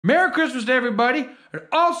Merry Christmas to everybody, and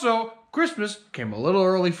also, Christmas came a little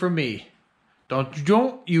early for me. Don't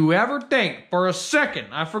you ever think for a second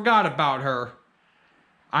I forgot about her.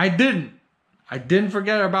 I didn't. I didn't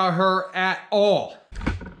forget about her at all.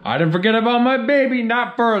 I didn't forget about my baby,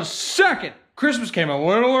 not for a second. Christmas came a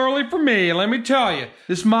little early for me, let me tell you.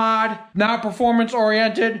 This mod, not performance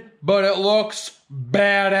oriented, but it looks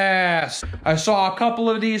badass. I saw a couple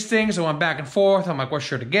of these things, I went back and forth, I'm like, what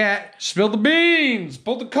should I get? Spilled the beans,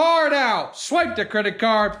 pulled the card out, swiped the credit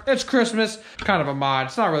card, it's Christmas. Kind of a mod,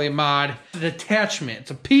 it's not really a mod. It's an attachment,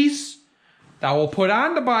 it's a piece that we'll put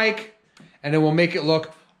on the bike and it will make it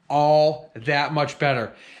look all that much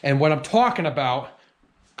better. And what I'm talking about,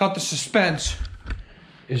 cut the suspense,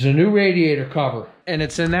 is a new radiator cover. And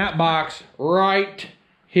it's in that box right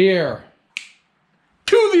here.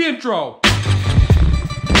 To the intro.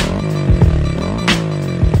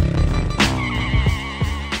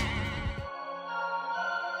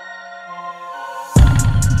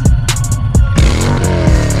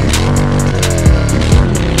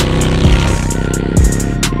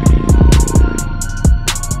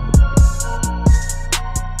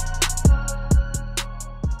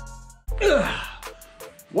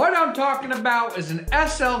 What I'm talking about is an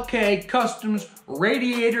SLK Customs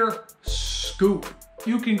radiator scoop.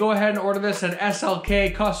 You can go ahead and order this at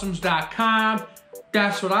slkcustoms.com.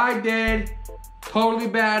 That's what I did. Totally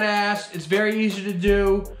badass. It's very easy to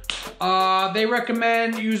do. They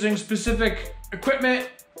recommend using specific equipment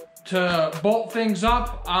to bolt things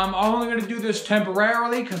up. I'm only gonna do this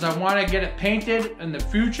temporarily because I wanna get it painted in the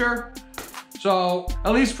future. So,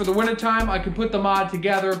 at least for the winter time, I can put the mod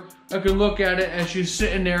together. I can look at it as she's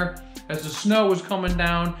sitting there as the snow is coming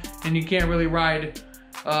down and you can't really ride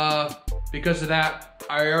because of that.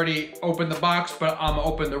 I already opened the box, but I'm gonna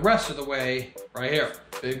open the rest of the way right here.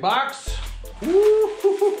 Big box.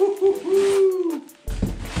 Woo-hoo-hoo-hoo-hoo.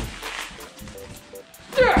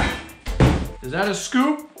 Yeah. Is that a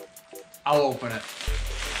scoop? I'll open it.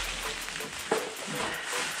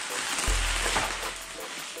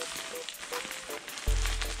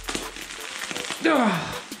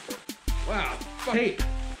 Wow, tape.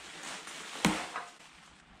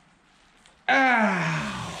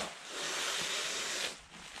 Ow.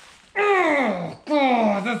 Oh,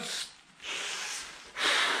 God, that's...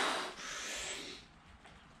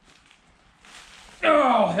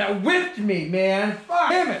 Oh, that whipped me, man. Fuck.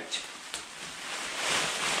 Damn it.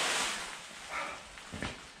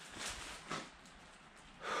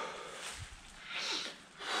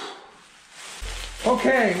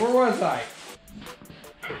 Okay, where was I?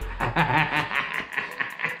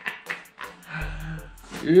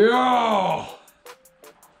 Yo!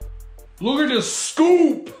 Look at this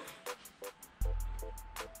scoop!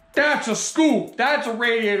 That's a scoop! That's a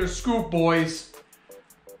radiator scoop, boys.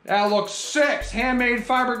 That looks sick. Handmade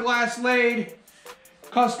fiberglass laid.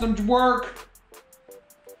 Custom work.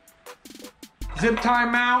 Zip tie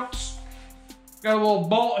mounts. Got a little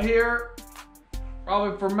bolt here.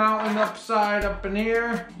 Probably for mounting upside up in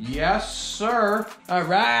here. Yes, sir. All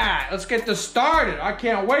right, let's get this started. I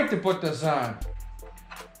can't wait to put this on.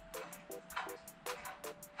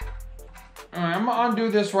 All right, I'm gonna undo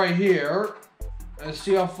this right here. Let's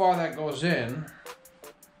see how far that goes in.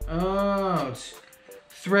 Oh, it's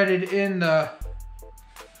threaded in the...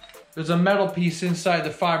 There's a metal piece inside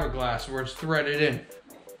the fiberglass where it's threaded in.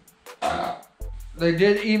 They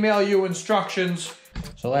did email you instructions,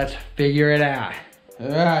 so let's figure it out. All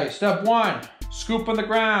right, step one, scoop on the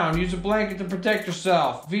ground. Use a blanket to protect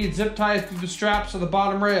yourself. Feed zip ties through the straps of the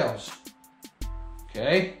bottom rails.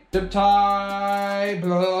 Okay, zip tie,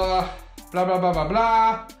 blah, blah, blah, blah, blah,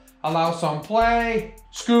 blah. Allow some play.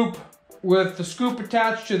 Scoop with the scoop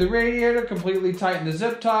attached to the radiator. Completely tighten the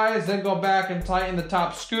zip ties, then go back and tighten the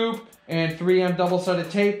top scoop and 3M double-sided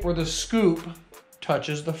tape where the scoop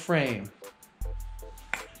touches the frame.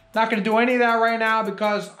 Not gonna do any of that right now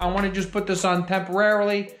because I wanna just put this on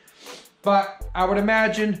temporarily, but I would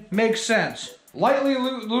imagine makes sense. Lightly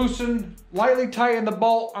loosen, lightly tighten the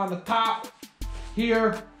bolt on the top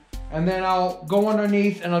here, and then I'll go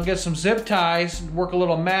underneath and I'll get some zip ties and work a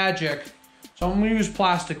little magic. So I'm gonna use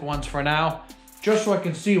plastic ones for now, just so I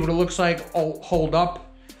can see what it looks like hold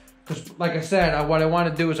up. Because like I said, what I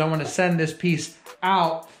wanna do is I wanna send this piece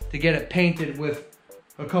out to get it painted with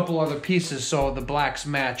a couple other pieces so the blacks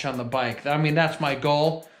match on the bike. I mean, that's my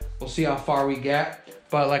goal. We'll see how far we get.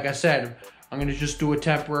 But like I said, I'm gonna just do a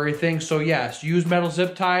temporary thing. So yes, use metal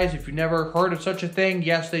zip ties. If you've never heard of such a thing,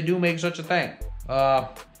 yes, they do make such a thing.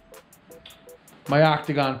 My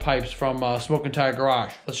octagon pipes from Smoking Tire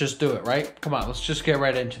Garage. Let's just do it, right? Come on, let's just get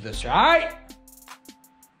right into this, all right?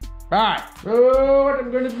 All right, so what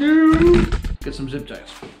I'm gonna do get some zip ties.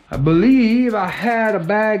 I believe I had a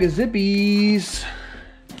bag of zippies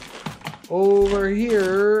over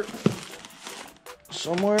here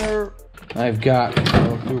somewhere. I've got to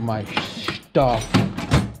go through my stuff.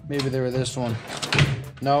 Maybe they were this one.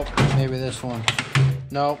 Nope, maybe this one.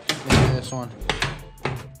 Nope, maybe this one.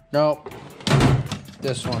 Nope,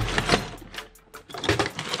 this one.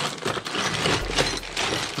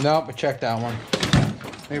 Nope, I checked that one.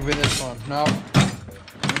 Maybe this one. Nope.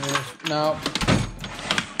 Maybe this. Nope.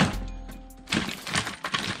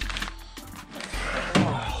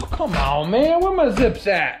 Oh, come on, man. Where my zips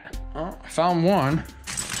at? Oh, I found one.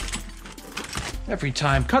 Every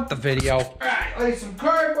time. Cut the video. All right, lay some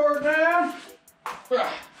cardboard down.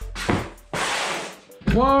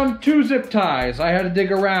 1, 2 zip ties. I had to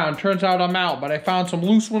dig around. Turns out I'm out, but I found some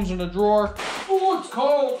loose ones in the drawer. Oh, it's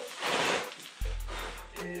cold.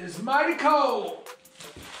 It is mighty cold.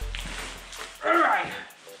 All right.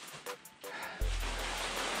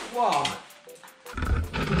 Wow.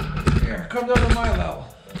 Here, come down to my level.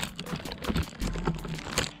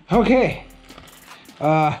 Okay.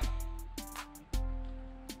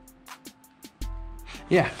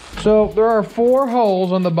 Yeah. So there are 4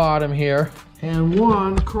 holes on the bottom here and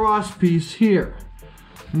 1 cross piece here.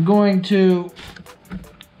 I'm going to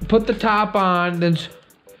put the top on, then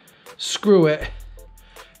screw it,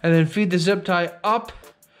 and then feed the zip tie up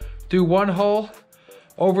through 1 hole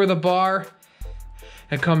over the bar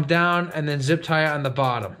and come down and then zip tie it on the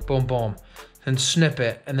bottom. Boom, boom. And snip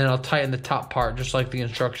it, and then I'll tighten the top part just like the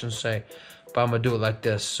instructions say. But I'm gonna do it like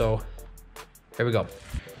this, so here we go.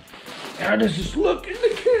 How does this look in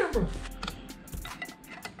the camera?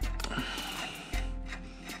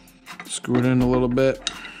 Screw it in a little bit.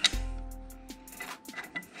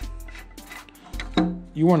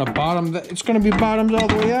 You want to bottom that? It's gonna be bottomed all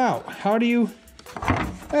the way out. How do you?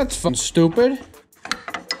 That's fun, stupid.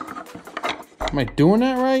 Am I doing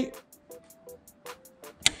that right?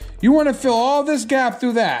 You want to fill all this gap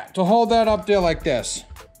through that to hold that up there like this.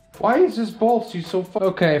 Why is this bolt so far?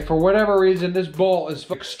 Okay, for whatever reason, this bolt is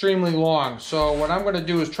extremely long. So what I'm gonna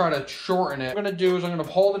do is try to shorten it. What I'm gonna do is I'm gonna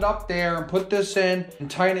hold it up there and put this in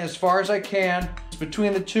and tighten it as far as I can.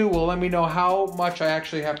 Between the two will let me know how much I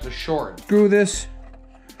actually have to shorten. Screw this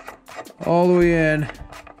all the way in,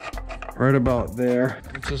 right about there.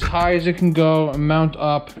 It's as high as it can go and mount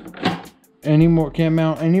up. Anymore, can't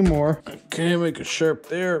mount anymore. Okay, make a sharp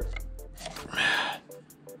there.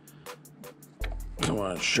 Come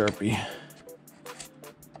on, Sharpie.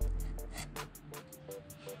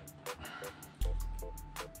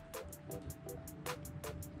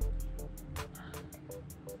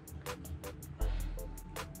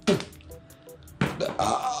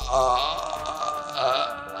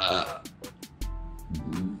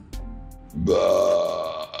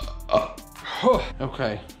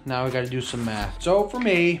 Okay, now we gotta do some math. So for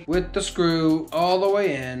me, with the screw all the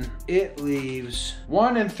way in, it leaves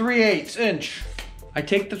 1 3/8 inch. I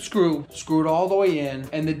take the screw it all the way in,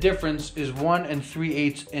 and the difference is 1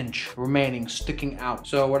 3/8 inch remaining, sticking out.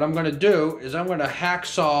 So what I'm gonna do is I'm gonna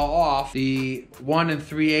hacksaw off the 1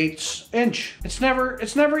 3/8 inch. It's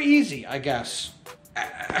never easy, I guess.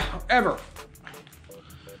 Ever.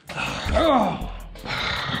 Oh.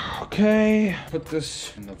 Okay, put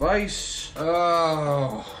this in the vise.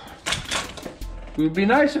 Oh. It would be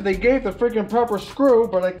nice if they gave the freaking proper screw,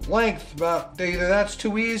 but like length, but either that's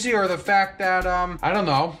too easy or the fact that, I don't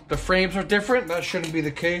know, the frames are different. That shouldn't be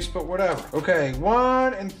the case, but whatever. Okay,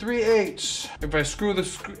 1 3/8. If I screw the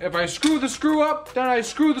screw up, then I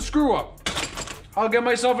screw the screw up. I'll get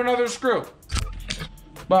myself another screw.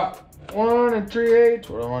 But 1 3/8.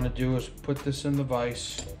 What I want to do is put this in the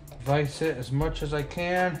vise. Vise it as much as I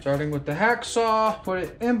can, starting with the hacksaw. Put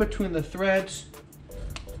it in between the threads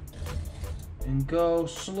and go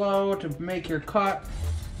slow to make your cut.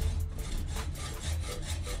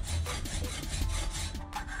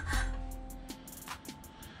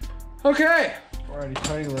 Okay, righty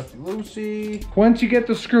tighty, lefty loosey. Once you get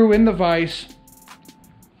the screw in the vise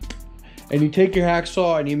and you take your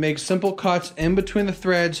hacksaw and you make simple cuts in between the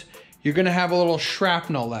threads, you're gonna have a little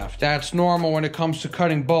shrapnel left. That's normal when it comes to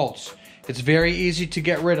cutting bolts. It's very easy to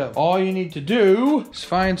get rid of. All you need to do is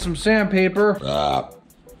find some sandpaper,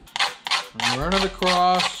 and run it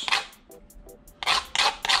across a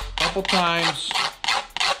couple times.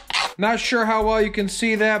 Not sure how well you can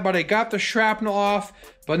see that, but I got the shrapnel off,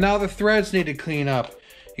 but now the threads need to clean up.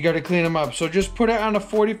 You gotta clean them up. So just put it on a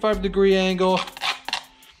 45-degree angle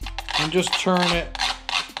and just turn it.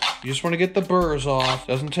 You just want to get the burrs off.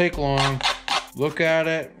 Doesn't take long. Look at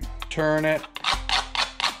it, turn it.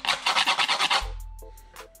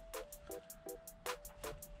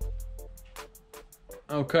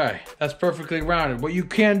 Okay, that's perfectly rounded. What you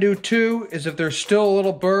can do too is if there's still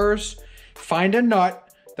little burrs, find a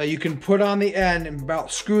nut that you can put on the end and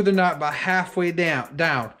about screw the nut about halfway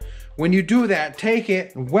down. When you do that, take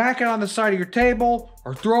it and whack it on the side of your table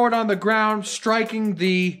or throw it on the ground, striking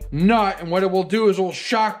the nut, and what it will do is it will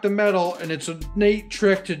shock the metal, and it's a neat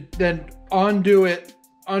trick to then undo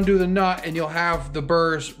the nut, and you'll have the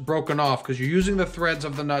burrs broken off because you're using the threads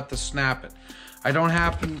of the nut to snap it. I don't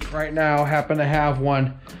happen to have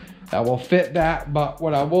one that will fit that, but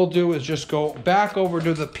what I will do is just go back over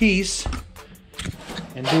to the piece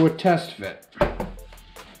and do a test fit.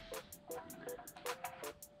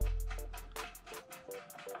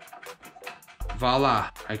 Voila,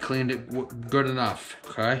 I cleaned it good enough,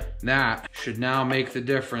 okay? That should now make the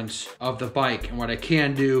difference of the bike. And what I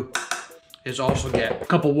can do is also get a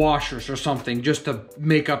couple washers or something just to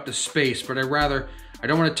make up the space, but I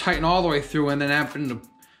don't want to tighten all the way through and then happen to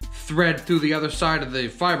thread through the other side of the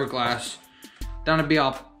fiberglass. Then it'd be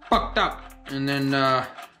all fucked up. And then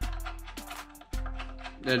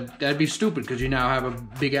that'd be stupid because you now have a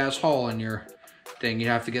big ass hole in your thing. You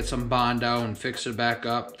have to get some Bondo and fix it back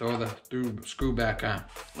up, throw the screw back on.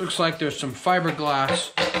 Looks like there's some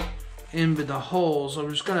fiberglass in the holes. I'm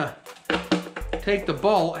just gonna take the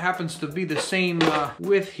bolt, it happens to be the same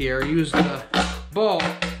width here, use the bolt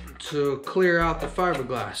to clear out the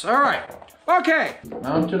fiberglass. All right, okay.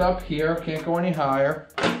 Mount it up here, can't go any higher.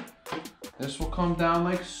 This will come down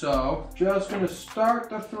like so. Just gonna start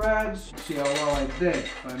the threads. See how well I did,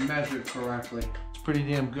 if I measured correctly. It's pretty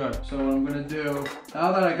damn good. So what I'm gonna do,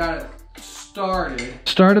 now that I got it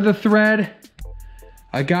started the thread,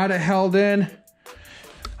 I got it held in.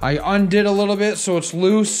 I undid a little bit so it's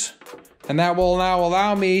loose, and that will now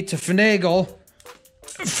allow me to finagle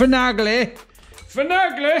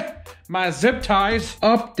my zip ties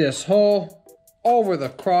up this hole, over the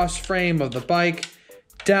cross frame of the bike,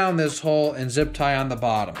 down this hole, and zip tie on the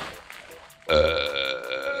bottom.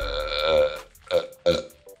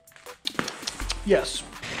 Yes.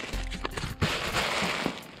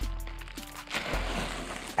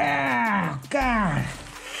 Ah, God.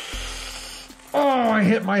 Oh, I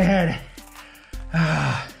hit my head.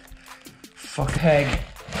 Ah, fuck hag.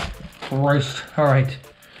 Christ. All right.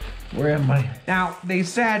 Where am I? Now, they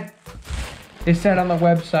said on the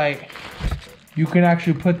website, you can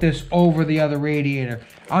actually put this over the other radiator.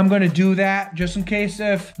 I'm gonna do that just in case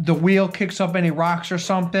if the wheel kicks up any rocks or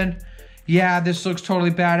something. Yeah, this looks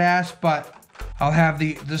totally badass, but I'll have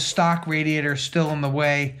the stock radiator still in the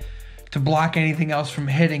way to block anything else from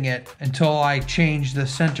hitting it until I change the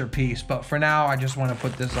centerpiece. But for now, I just want to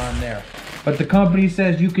put this on there. But the company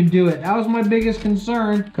says you can do it. That was my biggest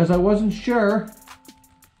concern because I wasn't sure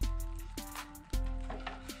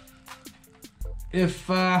if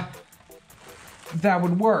that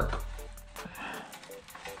would work.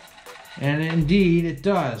 And indeed, it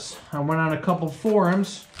does. I went on a couple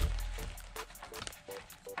forums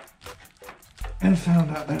and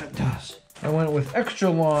found out that it does. I went with extra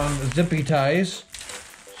long zippy ties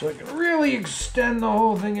so I can really extend the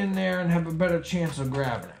whole thing in there and have a better chance of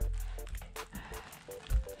grabbing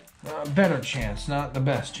it. Better chance, not the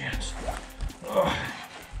best chance. Ugh.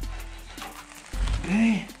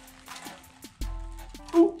 Okay.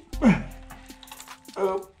 Ooh.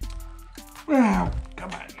 Oh. Wow.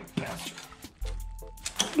 Come on, you bastard.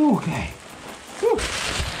 Okay. Whew.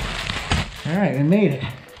 All right, I made it.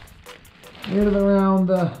 Get it around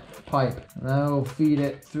the pipe. Now we'll feed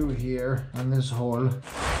it through here on this hole.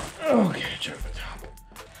 Okay, check the top.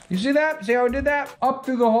 You see that? See how I did that? Up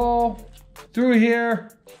through the hole, through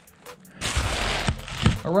here,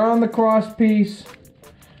 around the cross piece,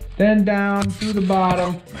 then down through the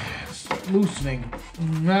bottom. It's loosening.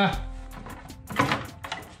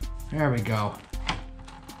 There we go.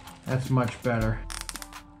 That's much better.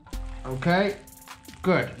 Okay,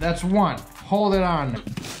 good. That's one. Hold it on.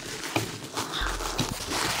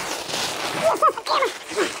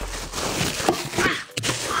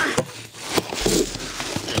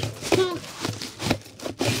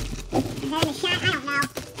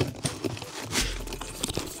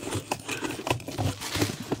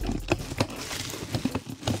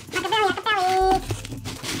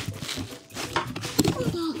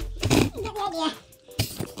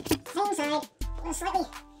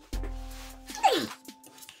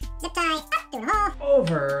 Zip tie up through the hole.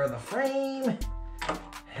 Over the frame.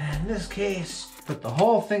 And in this case, put the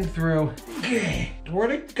whole thing through. Okay,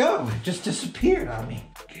 where'd it go? It just disappeared on me.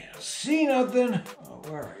 Can't see nothing. Oh,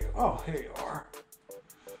 where are you? Oh, here you are.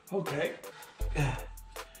 Okay.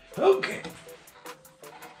 Okay.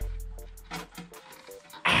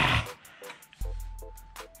 Ah.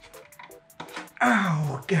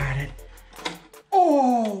 Oh, got it.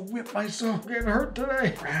 Oh. hurt myself getting hurt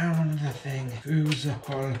today. Round the thing, through the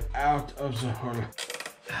hole, out of the hole.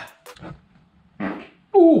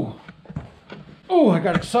 Ooh. Oh, I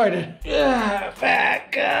got excited. Yeah,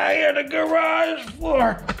 fat guy on the garage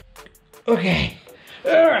floor. Okay.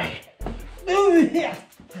 All right.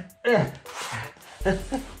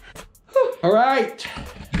 All right.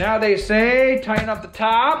 Now they say tighten up the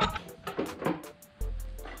top.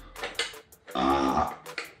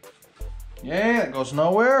 Yeah, it goes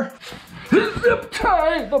nowhere. Zip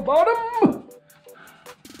tie the bottom.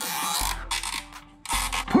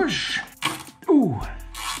 Push. Ooh.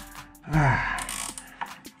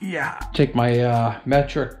 Yeah. Take my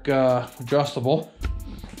metric adjustable.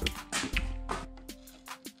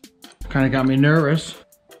 Kind of got me nervous.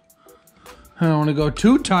 I don't want to go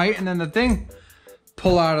too tight and then the thing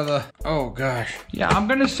pull out of the, oh gosh. Yeah, I'm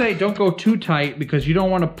gonna say don't go too tight because you don't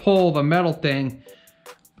want to pull the metal thing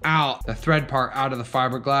out, the thread part out of the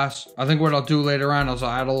fiberglass. I think what I'll do later on is I'll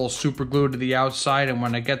add a little super glue to the outside, and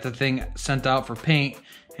when I get the thing sent out for paint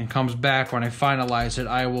and comes back, when I finalize it,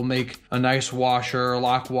 I will make a nice washer,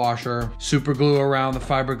 lock washer, super glue around the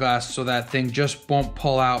fiberglass so that thing just won't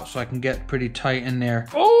pull out, so I can get pretty tight in there.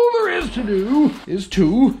 All there is to do is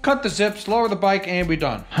to cut the zips, lower the bike, and be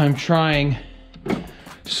done. I'm trying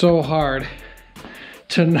so hard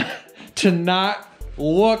to not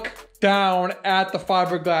look down at the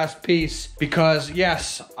fiberglass piece because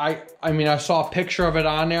yes, I mean I saw a picture of it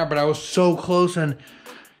on there, but I was so close and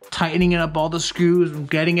tightening up all the screws and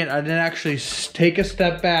getting it, I didn't actually take a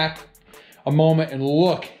step back a moment and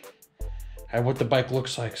look at what the bike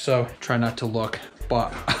looks like. So try not to look, but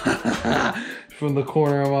from the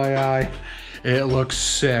corner of my eye, it looks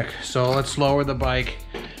sick. So let's lower the bike.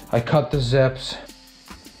 I cut the zips,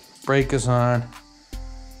 brake is on.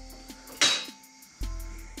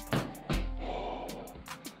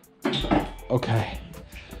 Okay,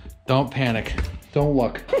 don't panic, don't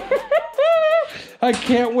look. I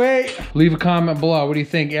can't wait. Leave a comment below. What do you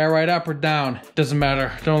think, air ride up or down? Doesn't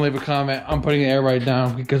matter, don't leave a comment. I'm putting the air ride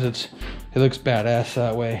down because it looks badass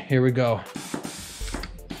that way. Here we go.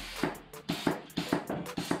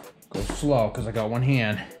 Go slow, because I got one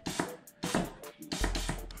hand.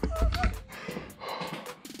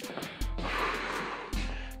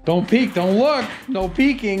 Don't peek, don't look, no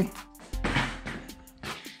peeking.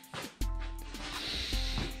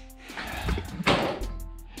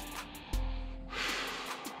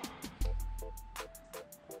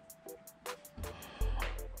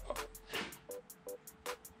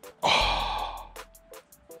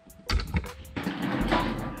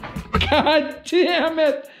 God damn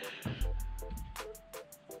it.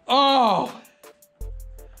 Oh.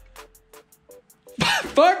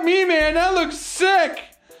 Fuck me, man. That looks sick.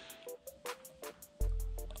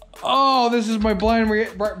 Oh, this is my blind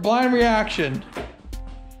reaction.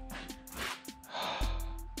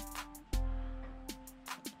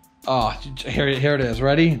 Oh, here it is.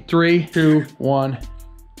 Ready? 3, 2, 1.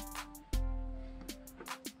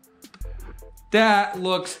 That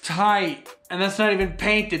looks tight. And that's not even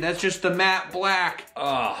painted. That's just the matte black.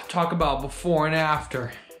 Oh, talk about before and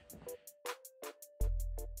after.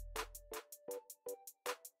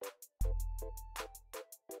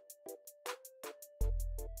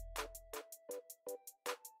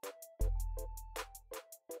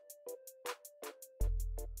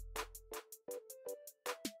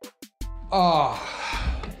 Oh,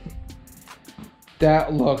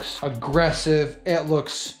 that looks aggressive. It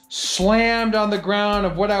looks slammed on the ground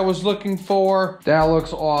of what I was looking for. That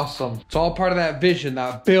looks awesome. It's all part of that vision,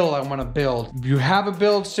 that build I want to build. If you have a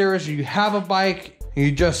build series, you have a bike,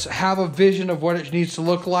 you just have a vision of what it needs to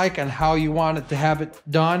look like and how you want it to have it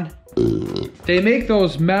done. They make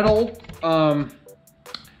those metal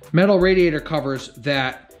radiator covers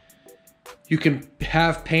that you can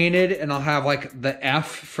have painted, and I'll have like the F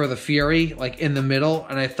for the Fury like in the middle,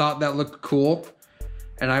 and I thought that looked cool.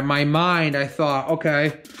 And in my mind, I thought,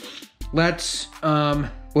 okay, let's,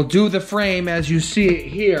 we'll do the frame as you see it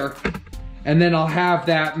here, and then I'll have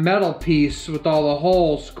that metal piece with all the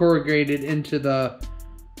holes corrugated into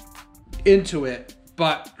it.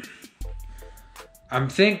 But I'm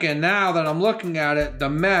thinking now that I'm looking at it, the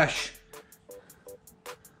mesh,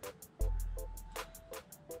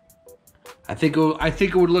 I think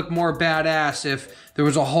it would look more badass if there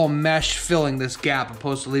was a whole mesh filling this gap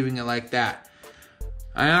opposed to leaving it like that.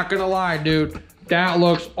 I'm not gonna lie, dude. That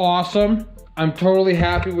looks awesome. I'm totally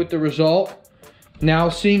happy with the result. Now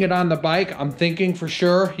seeing it on the bike, I'm thinking for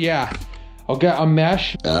sure, yeah, I'll get a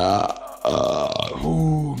mesh.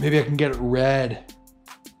 Ooh, maybe I can get it red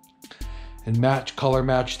and color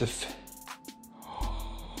match the.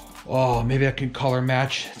 Oh, maybe I can color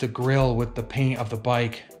match the grill with the paint of the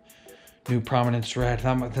bike. New prominence red.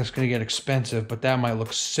 That's gonna get expensive, but that might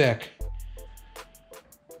look sick.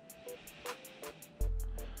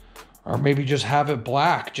 Or maybe just have it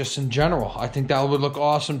black, just in general. I think that would look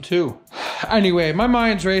awesome too. Anyway, my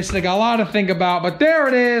mind's racing. I got a lot to think about, but there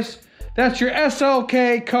it is. That's your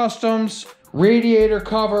SLK Customs radiator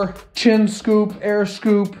cover, chin scoop, air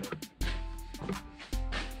scoop.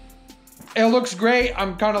 It looks great.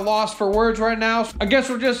 I'm kind of lost for words right now. I guess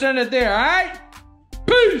we'll just end it there, all right?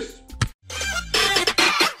 Peace!